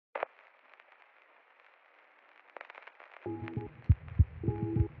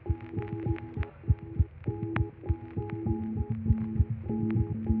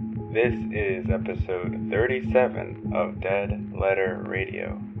This is episode 37 of Dead Letter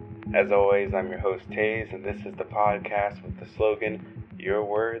Radio. As always, I'm your host Taze, and this is the podcast with the slogan, Your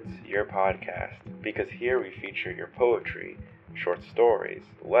Words, Your Podcast. Because here we feature your poetry, short stories,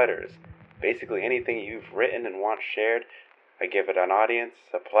 letters, basically anything you've written and want shared. I give it an audience,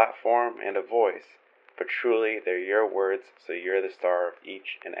 a platform, and a voice. But truly, they're your words, so you're the star of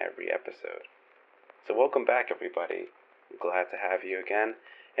each and every episode. So welcome back, everybody. I'm glad to have you again.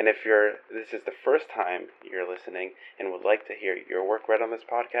 And if this is the first time you're listening and would like to hear your work read on this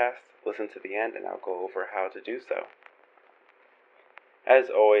podcast, listen to the end and I'll go over how to do so. As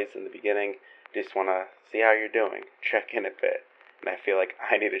always, in the beginning, just want to see how you're doing, check in a bit. And I feel like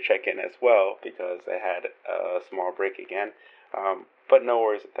I need to check in as well because I had a small break again. But no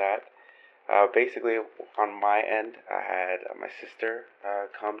worries with that. Basically, on my end, I had my sister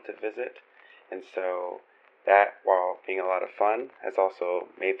come to visit. And so that, while being a lot of fun, has also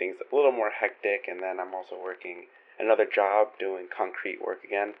made things a little more hectic. And then I'm also working another job doing concrete work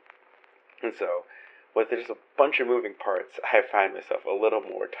again. And so with just a bunch of moving parts, I find myself a little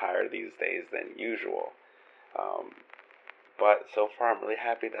more tired these days than usual. But so far I'm really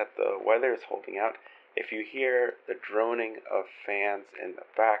happy that the weather is holding out. If you hear the droning of fans in the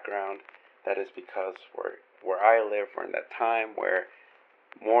background, that is because where I live, we're in that time where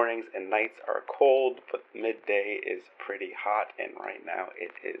mornings and nights are cold, but midday is pretty hot, and right now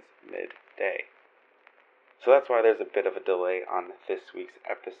it is midday. So that's why there's a bit of a delay on this week's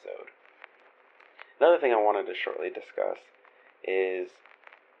episode. Another thing I wanted to shortly discuss is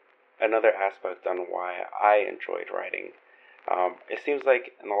another aspect on why I enjoyed writing. It seems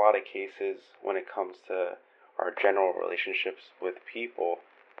like in a lot of cases, when it comes to our general relationships with people,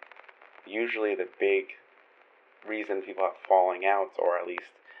 usually the big reason people have falling outs, or at least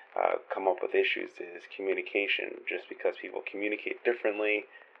come up with issues, is communication. Just because people communicate differently,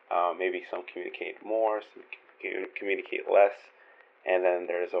 maybe some communicate more, some communicate less, and then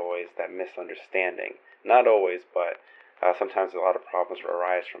there's always that misunderstanding. Not always, but sometimes a lot of problems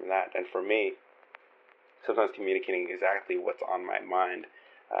arise from that. And for me, sometimes communicating exactly what's on my mind,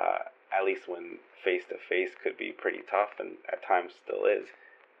 at least when face-to-face, could be pretty tough, and at times still is.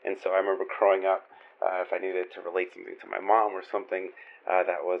 And so I remember growing up, if I needed to relate something to my mom or something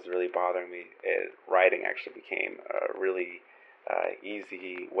that was really bothering me, writing actually became a really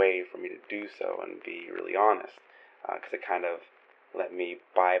easy way for me to do so and be really honest, because it kind of let me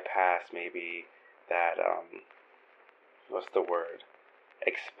bypass maybe that,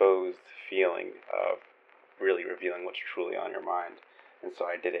 exposed feeling of really revealing what's truly on your mind. And so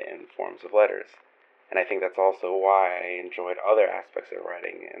I did it in forms of letters. And I think that's also why I enjoyed other aspects of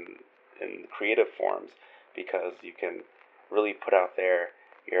writing in creative forms, because you can really put out there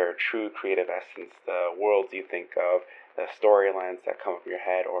your true creative essence, the worlds you think of, the storylines that come up in your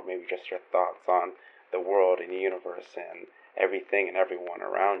head, or maybe just your thoughts on the world and the universe and everything and everyone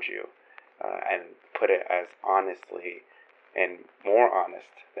around you, and put it as honestly and more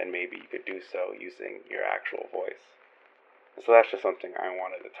honest than maybe you could do so using your actual voice. And so that's just something I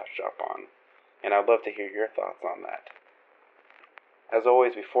wanted to touch up on, and I'd love to hear your thoughts on that. As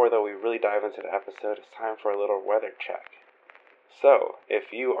always, before though we really dive into the episode, it's time for a little weather check. So,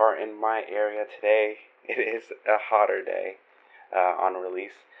 if you are in my area today, it is a hotter day on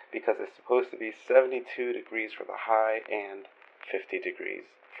release, because it's supposed to be 72 degrees for the high and 50 degrees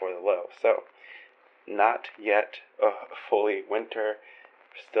for the low. So, not yet fully winter,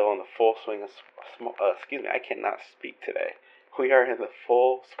 still in the full swing of I cannot speak today. We are in the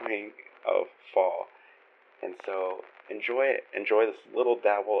full swing of fall. And so enjoy it. Enjoy this little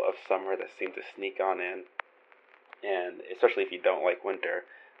dabble of summer that seems to sneak on in. And especially if you don't like winter.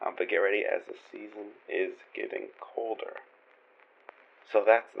 But get ready, as the season is getting colder. So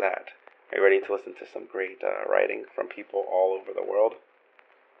that's that. Are you ready to listen to some great writing from people all over the world?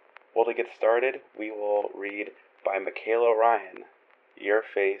 Well, to get started, we will read by Michaela Ryan, Your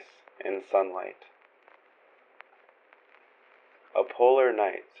Face in Sunlight. A polar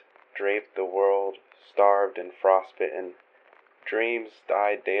night draped the world, starved and frostbitten. Dreams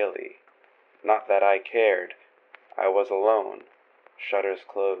died daily. Not that I cared. I was alone, shutters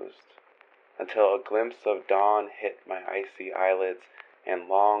closed, until a glimpse of dawn hit my icy eyelids and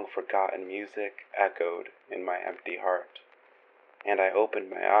long-forgotten music echoed in my empty heart. And I opened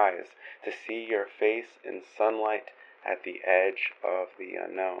my eyes to see your face in sunlight at the edge of the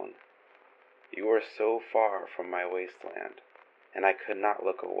unknown. You were so far from my wasteland, and I could not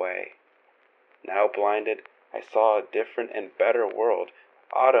look away. Now blinded, I saw a different and better world.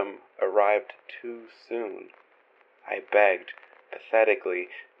 Autumn arrived too soon. I begged, pathetically,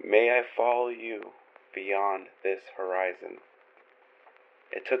 may I follow you beyond this horizon?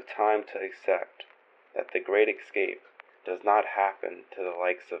 It took time to accept that the great escape does not happen to the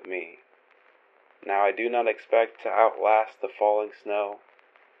likes of me. Now I do not expect to outlast the falling snow,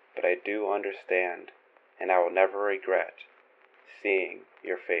 but I do understand, and I will never regret seeing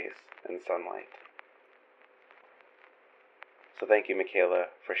your face in sunlight. So thank you, Michaela,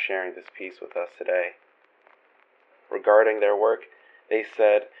 for sharing this piece with us today. Regarding their work, they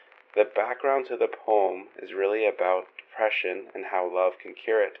said, the background to the poem is really about depression and how love can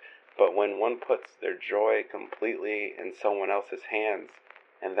cure it, but when one puts their joy completely in someone else's hands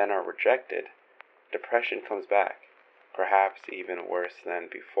and then are rejected, depression comes back, perhaps even worse than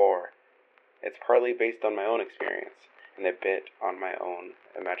before. It's partly based on my own experience and a bit on my own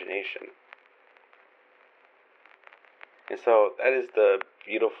imagination. And so that is the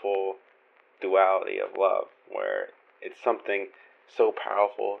beautiful duality of love, where it's something so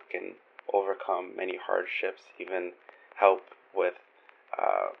powerful, can overcome many hardships, even help with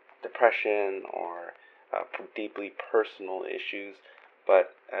depression or deeply personal issues.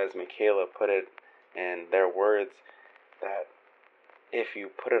 But as Michaela put it in their words, that if you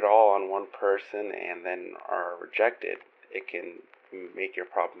put it all on one person and then are rejected, it can make your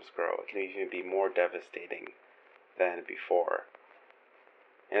problems grow. It can even be more devastating than before.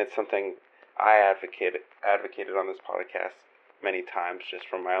 And it's something I advocated on this podcast many times, just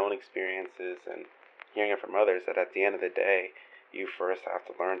from my own experiences and hearing it from others, that at the end of the day, you first have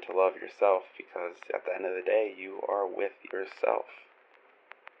to learn to love yourself, because at the end of the day, you are with yourself.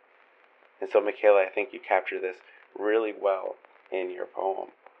 And so, Michaela, I think you captured this really well in your poem.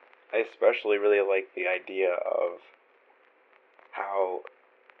 I especially really like the idea of how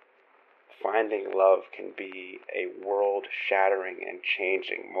finding love can be a world-shattering and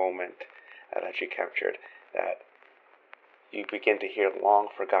changing moment that you captured, that you begin to hear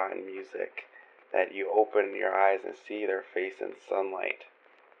long-forgotten music, that you open your eyes and see their face in sunlight,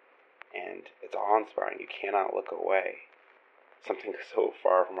 and it's awe-inspiring. You cannot look away. Something so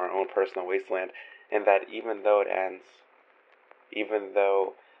far from our own personal wasteland, and that even though it ends, even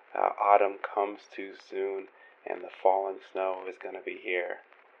though autumn comes too soon and the falling snow is going to be here,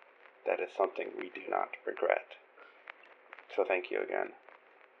 that is something we do not regret. So thank you again.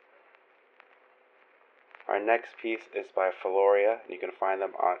 Our next piece is by Faloria, and you can find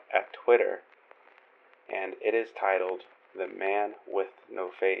them at Twitter, and it is titled The Man with No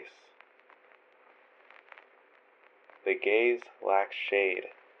Face. The gaze lacks shade.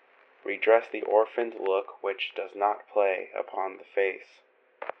 Redress the orphaned look which does not play upon the face.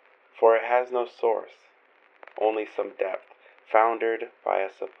 For it has no source, only some depth, foundered by a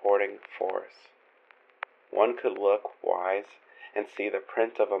supporting force. One could look wise and see the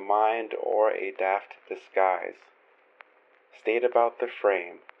print of a mind or a daft disguise. State about the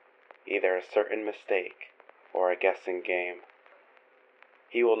frame, either a certain mistake or a guessing game.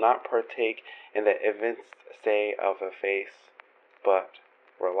 He will not partake in the evinced say of a face, but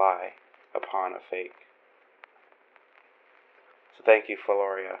rely upon a fake. So thank you,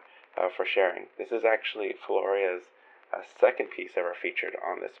 Faloria, for sharing. This is actually Faloria's second piece ever featured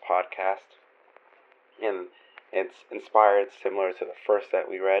on this podcast, and it's inspired similar to the first that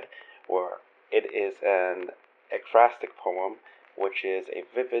we read, where it is an ekphrastic poem, which is a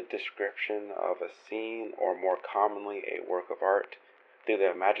vivid description of a scene, or more commonly a work of art. Through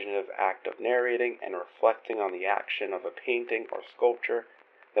the imaginative act of narrating and reflecting on the action of a painting or sculpture,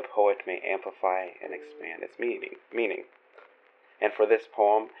 the poet may amplify and expand its meaning. And for this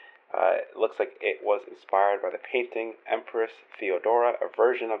poem, it looks like it was inspired by the painting Empress Theodora, a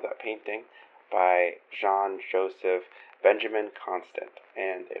version of that painting by Jean-Joseph Benjamin Constant.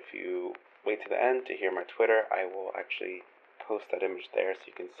 And if you wait to the end to hear my Twitter, I will actually post that image there so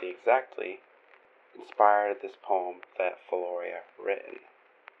you can see exactly inspired this poem that Faloria written.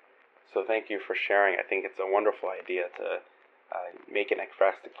 So thank you for sharing. I think it's a wonderful idea to make an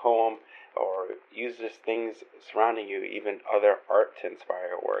ekphrastic poem, or use just things surrounding you, even other art, to inspire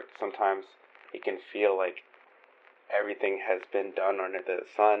your work. Sometimes it can feel like everything has been done under the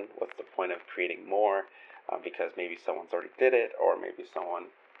sun. What's the point of creating more? Because maybe someone's already did it, or maybe someone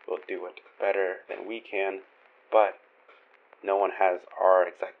will do it better than we can. But no one has our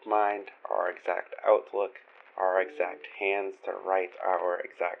exact mind, our exact outlook, our exact hands to write our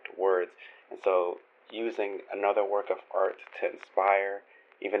exact words. And so using another work of art to inspire,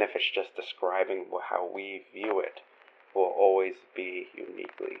 even if it's just describing how we view it, will always be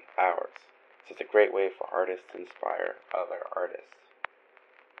uniquely ours. So it's a great way for artists to inspire other artists.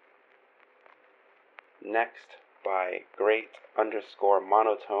 Next, by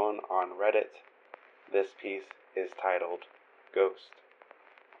great_monotone on Reddit, this piece is titled Ghost.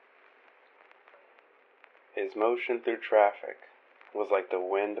 His motion through traffic, was like the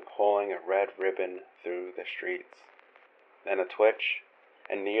wind pulling a red ribbon through the streets. Then a twitch,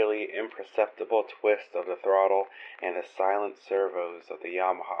 a nearly imperceptible twist of the throttle, and the silent servos of the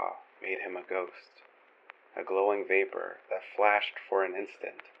Yamaha made him a ghost, a glowing vapor that flashed for an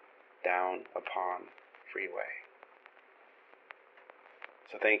instant down upon freeway.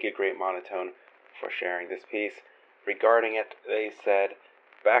 So thank you, Great Monotone, for sharing this piece. Regarding it, they said,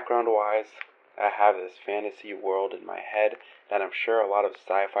 background-wise, I have this fantasy world in my head that I'm sure a lot of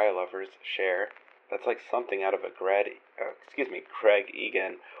sci-fi lovers share. That's like something out of a Craig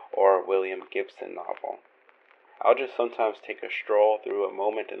Egan or William Gibson novel. I'll just sometimes take a stroll through a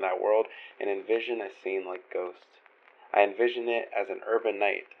moment in that world and envision a scene like Ghost. I envision it as an urban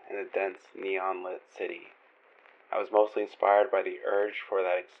night in a dense neon-lit city. I was mostly inspired by the urge for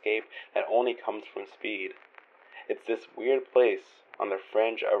that escape that only comes from speed. It's this weird place on the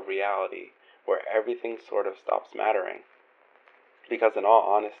fringe of reality where everything sort of stops mattering. Because in all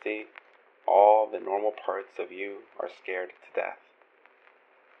honesty, all the normal parts of you are scared to death.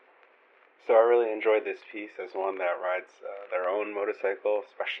 So I really enjoyed this piece as one that rides their own motorcycle,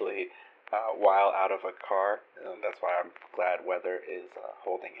 especially while out of a car. That's why I'm glad weather is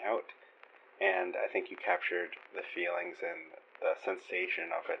holding out. And I think you captured the feelings and the sensation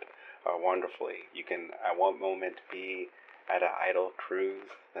of it wonderfully. You can at one moment be at an idle cruise,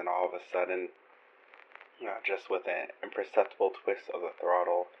 then all of a sudden, just with an imperceptible twist of the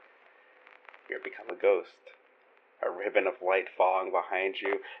throttle, you become a ghost. A ribbon of light falling behind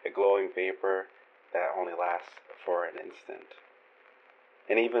you, a glowing vapor that only lasts for an instant.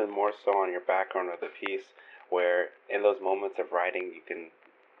 And even more so on your background of the piece, where in those moments of writing you can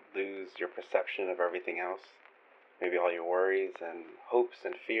lose your perception of everything else. Maybe all your worries and hopes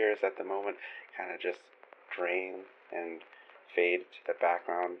and fears at the moment kind of just drain and fade to the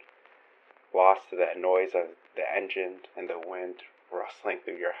background, lost to that noise of the engine and the wind rustling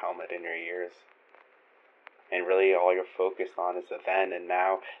through your helmet in your ears. And really all you're focused on is the then and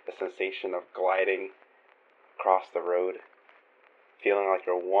now, the sensation of gliding across the road, feeling like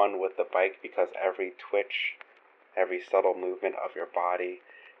you're one with the bike because every twitch, every subtle movement of your body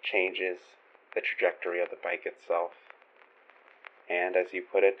changes the trajectory of the bike itself. And as you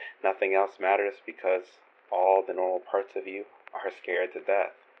put it, nothing else matters because all the normal parts of you are scared to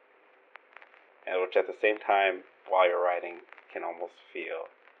death. And which at the same time, while you're riding, can almost feel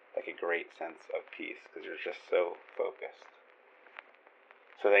like a great sense of peace because you're just so focused.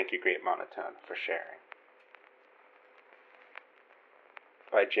 So thank you, Great Monotone, for sharing.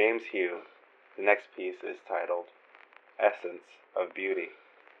 By James Hugh, the next piece is titled Essence of Beauty.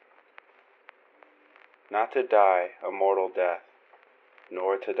 Not to die a mortal death,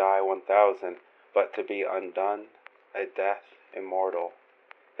 nor to die 1,000, but to be undone, a death immortal.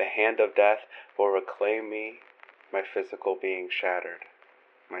 The hand of death will reclaim me, my physical being shattered,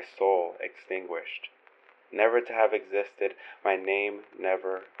 my soul extinguished, never to have existed, my name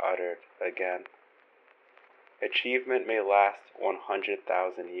never uttered again. Achievement may last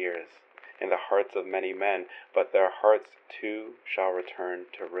 100,000 years in the hearts of many men, but their hearts too shall return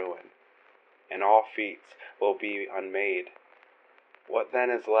to ruin, and all feats will be unmade. What then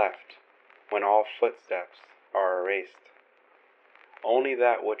is left when all footsteps are erased? Only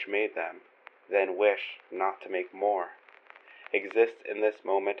that which made them, then wish not to make more, exists in this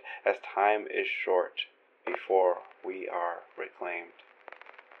moment as time is short before we are reclaimed.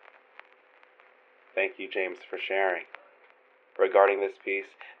 Thank you, James, for sharing. Regarding this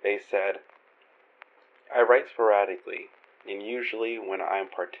piece, they said, I write sporadically, and usually when I am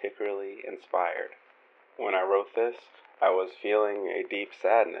particularly inspired. When I wrote this, I was feeling a deep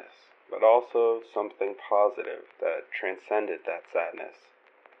sadness, but also something positive that transcended that sadness.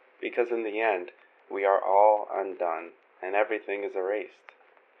 Because in the end, we are all undone, and everything is erased.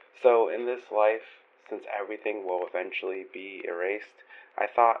 So in this life, since everything will eventually be erased, I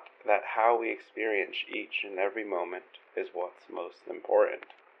thought that how we experience each and every moment is what's most important.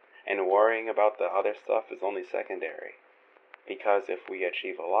 And worrying about the other stuff is only secondary. Because if we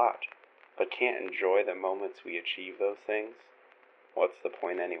achieve a lot, but can't enjoy the moments we achieve those things, what's the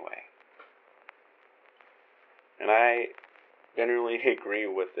point anyway? And I generally agree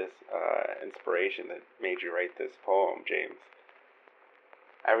with this inspiration that made you write this poem, James.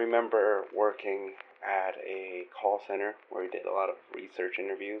 I remember working at a call center where we did a lot of research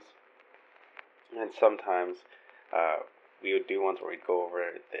interviews, and sometimes we would do ones where we'd go over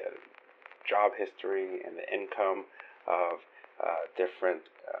the job history and the income of different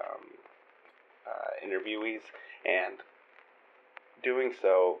interviewees, and doing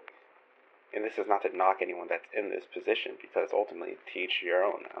so, and this is not to knock anyone that's in this position, because ultimately teach your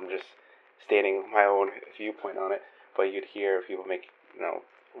own. I'm just stating my own viewpoint on it. but you'd hear people make,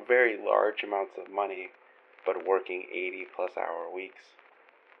 very large amounts of money, but working 80 plus hour weeks.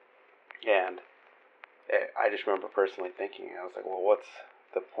 And I just remember personally thinking, I was like, well, what's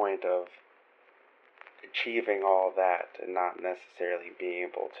the point of achieving all that and not necessarily being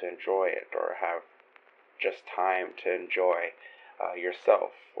able to enjoy it or have just time to enjoy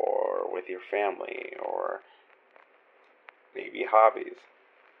yourself or with your family or maybe hobbies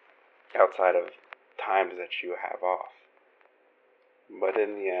outside of times that you have off. But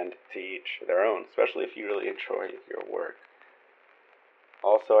in the end, to each their own, especially if you really enjoy your work.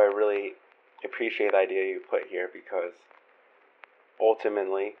 Also, I really appreciate the idea you put here because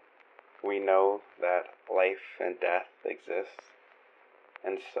ultimately we know that life and death exists.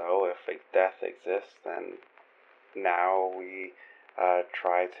 And so if death exists, then now we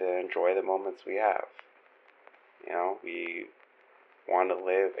try to enjoy the moments we have. We want to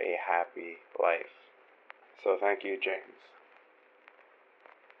live a happy life. So thank you, James.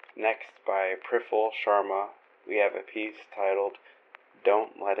 Next, by Priful Sharma, we have a piece titled,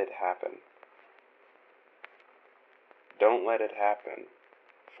 Don't Let It Happen. Don't let it happen,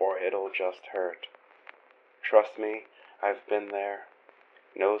 for it'll just hurt. Trust me, I've been there.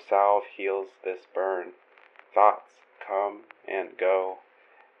 No salve heals this burn. Thoughts come and go,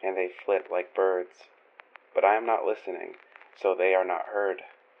 and they flit like birds. But I am not listening, so they are not heard.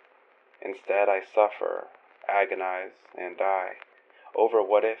 Instead I suffer, agonize, and die over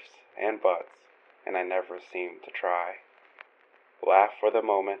what-ifs and buts, and I never seem to try. Laugh for the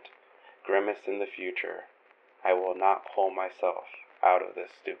moment, grimace in the future. I will not pull myself out of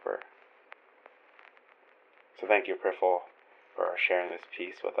this stupor. So thank you, Priful, for sharing this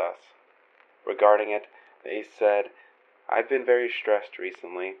piece with us. Regarding it, they said, I've been very stressed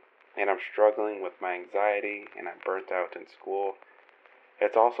recently, and I'm struggling with my anxiety, and I'm burnt out in school.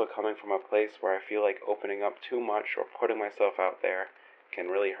 It's also coming from a place where I feel like opening up too much or putting myself out there can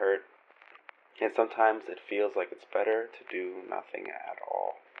really hurt, and sometimes it feels like it's better to do nothing at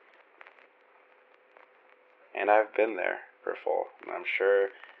all. And I've been there, Priful, and I'm sure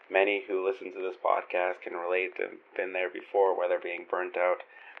many who listen to this podcast can relate and been there before, whether being burnt out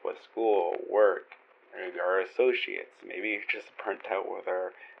with school, work, or our associates. Maybe you're just burnt out with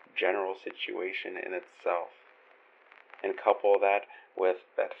our general situation in itself. And couple that with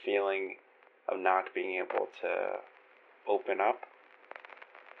that feeling of not being able to open up,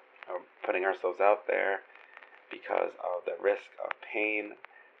 or putting ourselves out there because of the risk of pain,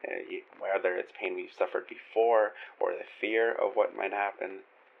 whether it's pain we've suffered before or the fear of what might happen,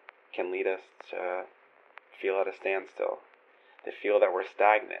 can lead us to feel at a standstill, to feel that we're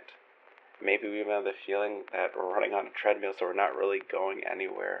stagnant. Maybe we even have the feeling that we're running on a treadmill, so we're not really going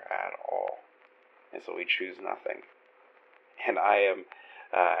anywhere at all. And so we choose nothing. And I am,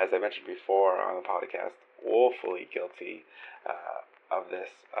 as I mentioned before on the podcast, woefully guilty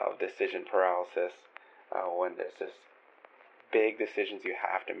of decision paralysis when there's this big decisions you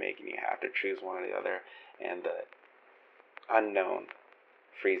have to make and you have to choose one or the other, and the unknown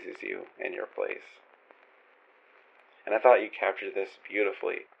freezes you in your place. And I thought you captured this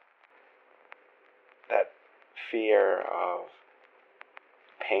beautifully. That fear of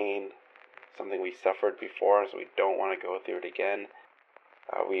pain, something we suffered before, so we don't want to go through it again.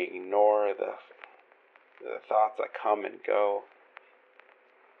 We ignore the thoughts that come and go.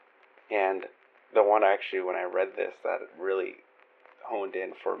 And the one actually, when I read this, that really honed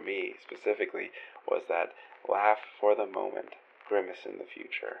in for me specifically was that laugh for the moment, grimace in the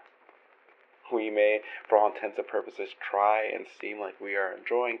future. We may, for all intents and purposes, try and seem like we are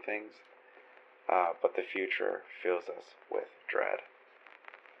enjoying things, but the future fills us with dread.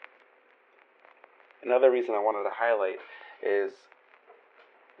 Another reason I wanted to highlight is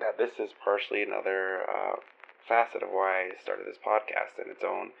that this is partially another facet of why I started this podcast in its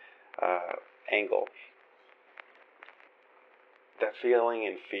own angle. That feeling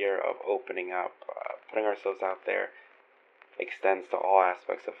and fear of opening up, putting ourselves out there, extends to all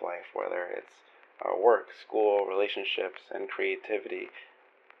aspects of life, whether it's work, school, relationships, and creativity.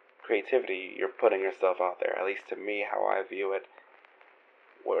 Creativity, you're putting yourself out there. At least to me, how I view it,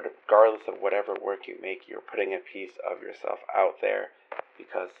 regardless of whatever work you make, you're putting a piece of yourself out there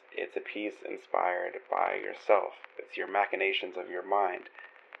because it's a piece inspired by yourself. It's your machinations of your mind,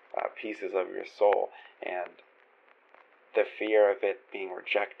 pieces of your soul, and the fear of it being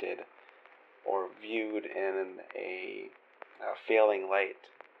rejected or viewed in a failing light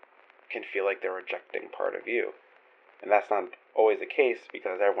can feel like they're rejecting part of you. And that's not always the case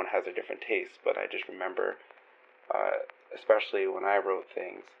because everyone has their different tastes, but I just remember, especially when I wrote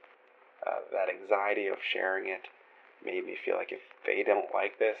things, that anxiety of sharing it made me feel like if they don't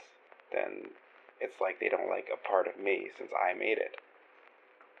like this, then it's like they don't like a part of me since I made it.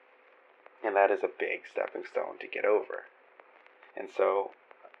 And that is a big stepping stone to get over. And so,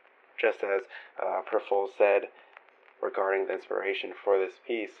 just as Praful said regarding the inspiration for this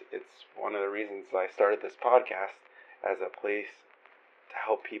piece, it's one of the reasons I started this podcast as a place to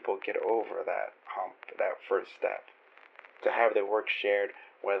help people get over that hump, that first step. To have their work shared,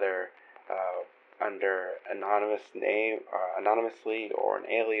 whether under anonymously, or an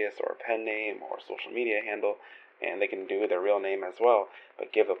alias, or a pen name, or a social media handle, and they can do their real name as well,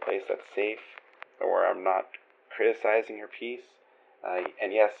 but give a place that's safe, where I'm not criticizing your piece.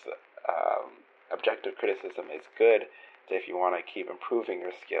 And yes, objective criticism is good if you want to keep improving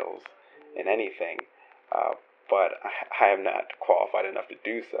your skills in anything, but I am not qualified enough to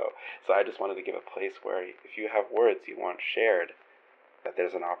do so. So I just wanted to give a place where if you have words you want shared, that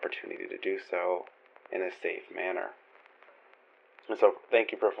there's an opportunity to do so in a safe manner. And so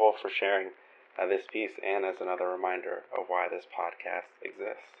thank you, Praful, for sharing this piece, and as another reminder of why this podcast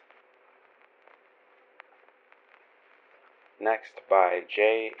exists. Next, by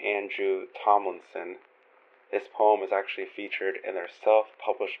J. Andrew Tomlinson. This poem is actually featured in their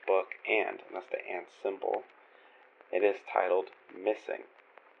self-published book, and that's the and symbol. It is titled Missing,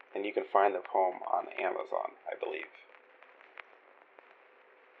 and you can find the poem on Amazon, I believe.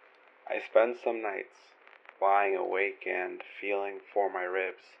 I spend some nights lying awake and feeling for my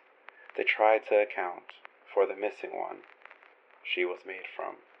ribs to try to account for the missing one she was made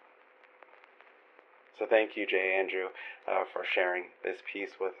from. So thank you, J. Andrew, for sharing this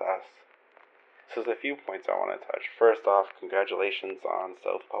piece with us. So there's a few points I want to touch. First off, congratulations on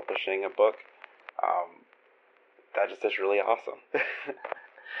self-publishing a book. That just is really awesome.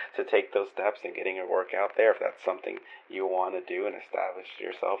 To take those steps and getting your work out there, if that's something you want to do and establish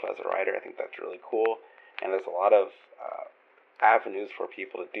yourself as a writer, I think that's really cool. And there's a lot of avenues for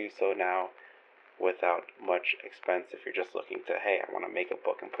people to do so now without much expense if you're just looking to, hey, I want to make a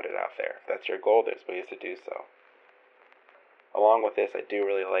book and put it out there. If that's your goal, there's ways to do so. Along with this, I do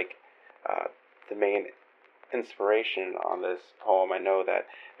really like the main inspiration on this poem. I know that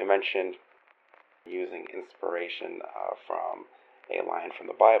we mentioned using inspiration from a line from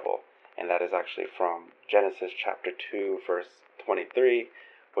the Bible, and that is actually from Genesis chapter 2, verse 23,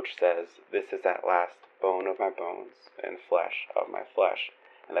 which says, "This is at last bone of my bones and flesh of my flesh."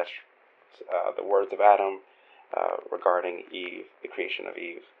 And that's the words of Adam regarding Eve, the creation of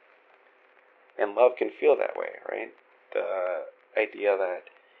Eve. And love can feel that way, right? The idea that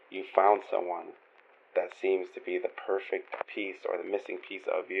you found someone that seems to be the perfect piece or the missing piece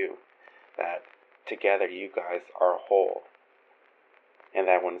of you, that together you guys are whole. And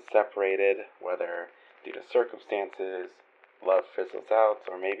that when separated, whether due to circumstances, love fizzles out,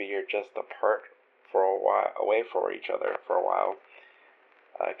 or maybe you're just apart for a while, away from each other for a while,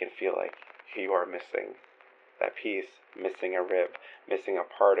 it can feel like you are missing that piece, missing a rib, missing a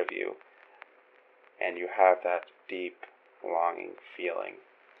part of you, and you have that deep longing feeling.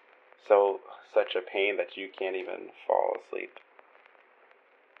 So such a pain that you can't even fall asleep.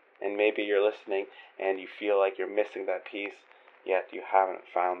 And maybe you're listening and you feel like you're missing that piece, yet you haven't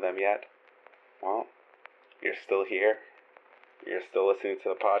found them yet. Well, you're still here. You're still listening to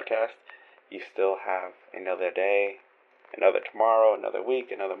the podcast. You still have another day, another tomorrow, another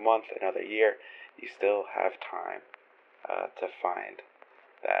week, another month, another year. You still have time to find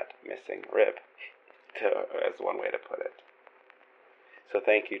that missing rib, as one way to put it. So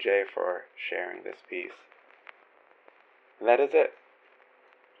thank you, Jay, for sharing this piece. And that is it.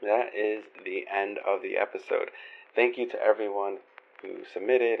 That is the end of the episode. Thank you to everyone who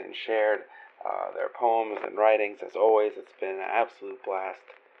submitted and shared their poems and writings. As always, it's been an absolute blast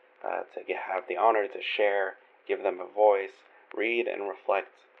to have the honor to share, give them a voice, read and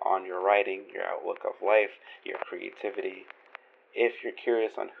reflect on your writing, your outlook of life, your creativity. If you're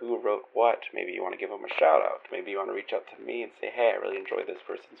curious on who wrote what, maybe you want to give them a shout out. Maybe you want to reach out to me and say, hey, I really enjoyed this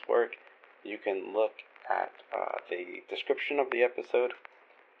person's work. You can look at the description of the episode,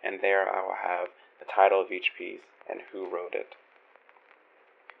 and there I will have the title of each piece and who wrote it.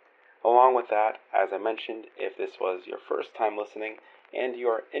 Along with that, as I mentioned, if this was your first time listening and you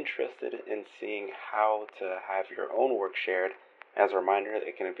are interested in seeing how to have your own work shared, as a reminder,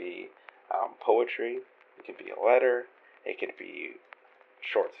 it can be poetry, it can be a letter, it can be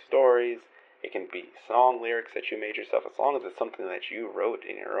short stories, it can be song lyrics that you made yourself. As long as it's something that you wrote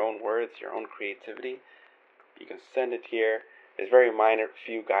in your own words, your own creativity, you can send it here. There's very minor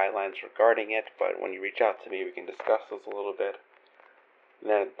few guidelines regarding it, but when you reach out to me, we can discuss those a little bit. And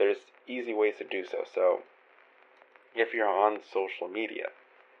then there's easy ways to do so. So if you're on social media,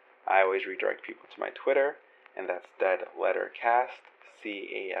 I always redirect people to my Twitter, and that's Dead Letter Cast,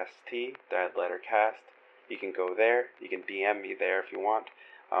 deadlettercast. You can go there. You can DM me there if you want.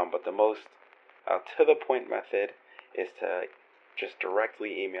 But the most to the point method is to just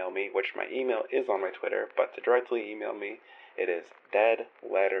directly email me, which my email is on my Twitter, but to directly email me, it is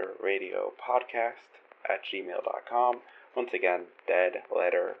deadletterradiopodcast@gmail.com. Once again,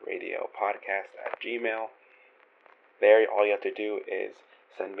 deadletterradiopodcast@gmail. There, all you have to do is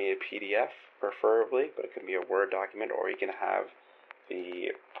send me a PDF, preferably, but it can be a Word document, or you can have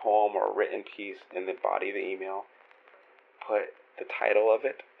the poem or written piece in the body of the email. Put the title of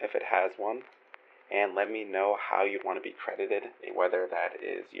it, if it has one, and let me know how you'd want to be credited, whether that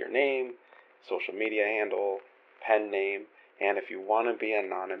is your name, social media handle, pen name, and if you want to be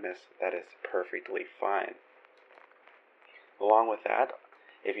anonymous, that is perfectly fine. Along with that,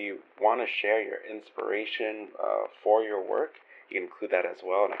 if you want to share your inspiration for your work, you can include that as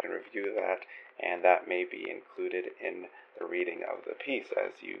well, and I can review that, and that may be included in the reading of the piece,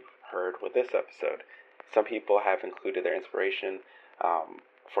 as you've heard with this episode. Some people have included their inspiration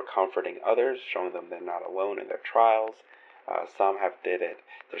for comforting others, showing them they're not alone in their trials. Some have did it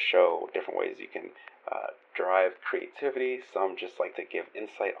to show different ways you can drive creativity. Some just like to give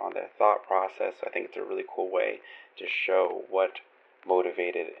insight on their thought process. I think it's a really cool way to show what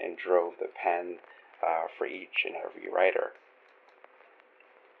motivated and drove the pen for each and every writer.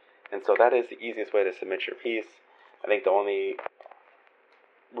 And so that is the easiest way to submit your piece. I think the only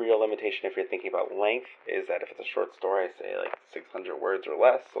real limitation, if you're thinking about length, is that if it's a short story, I say like 600 words or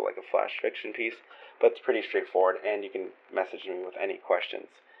less, so like a flash fiction piece, but it's pretty straightforward, and you can message me with any questions.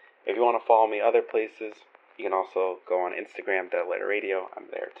 If you want to follow me other places, you can also go on Instagram, Dead Letter Radio. I'm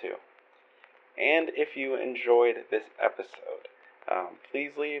there too. And if you enjoyed this episode,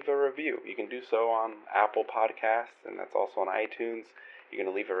 please leave a review. You can do so on Apple Podcasts, and that's also on iTunes. You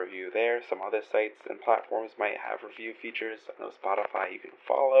can leave a review there. Some other sites and platforms might have review features. I know Spotify you can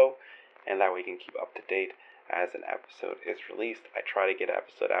follow, and that way you can keep up to date as an episode is released. I try to get an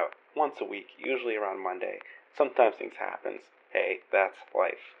episode out once a week, usually around Monday. Sometimes things happen. Hey, that's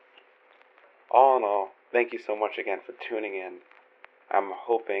life. All in all, thank you so much again for tuning in. I'm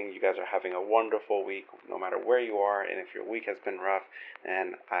hoping you guys are having a wonderful week, no matter where you are, and if your week has been rough,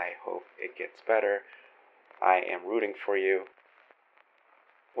 and I hope it gets better. I am rooting for you.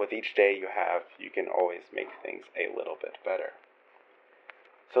 With each day you have, you can always make things a little bit better.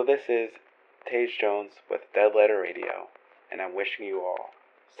 So this is Tage Jones with Dead Letter Radio, and I'm wishing you all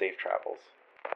safe travels.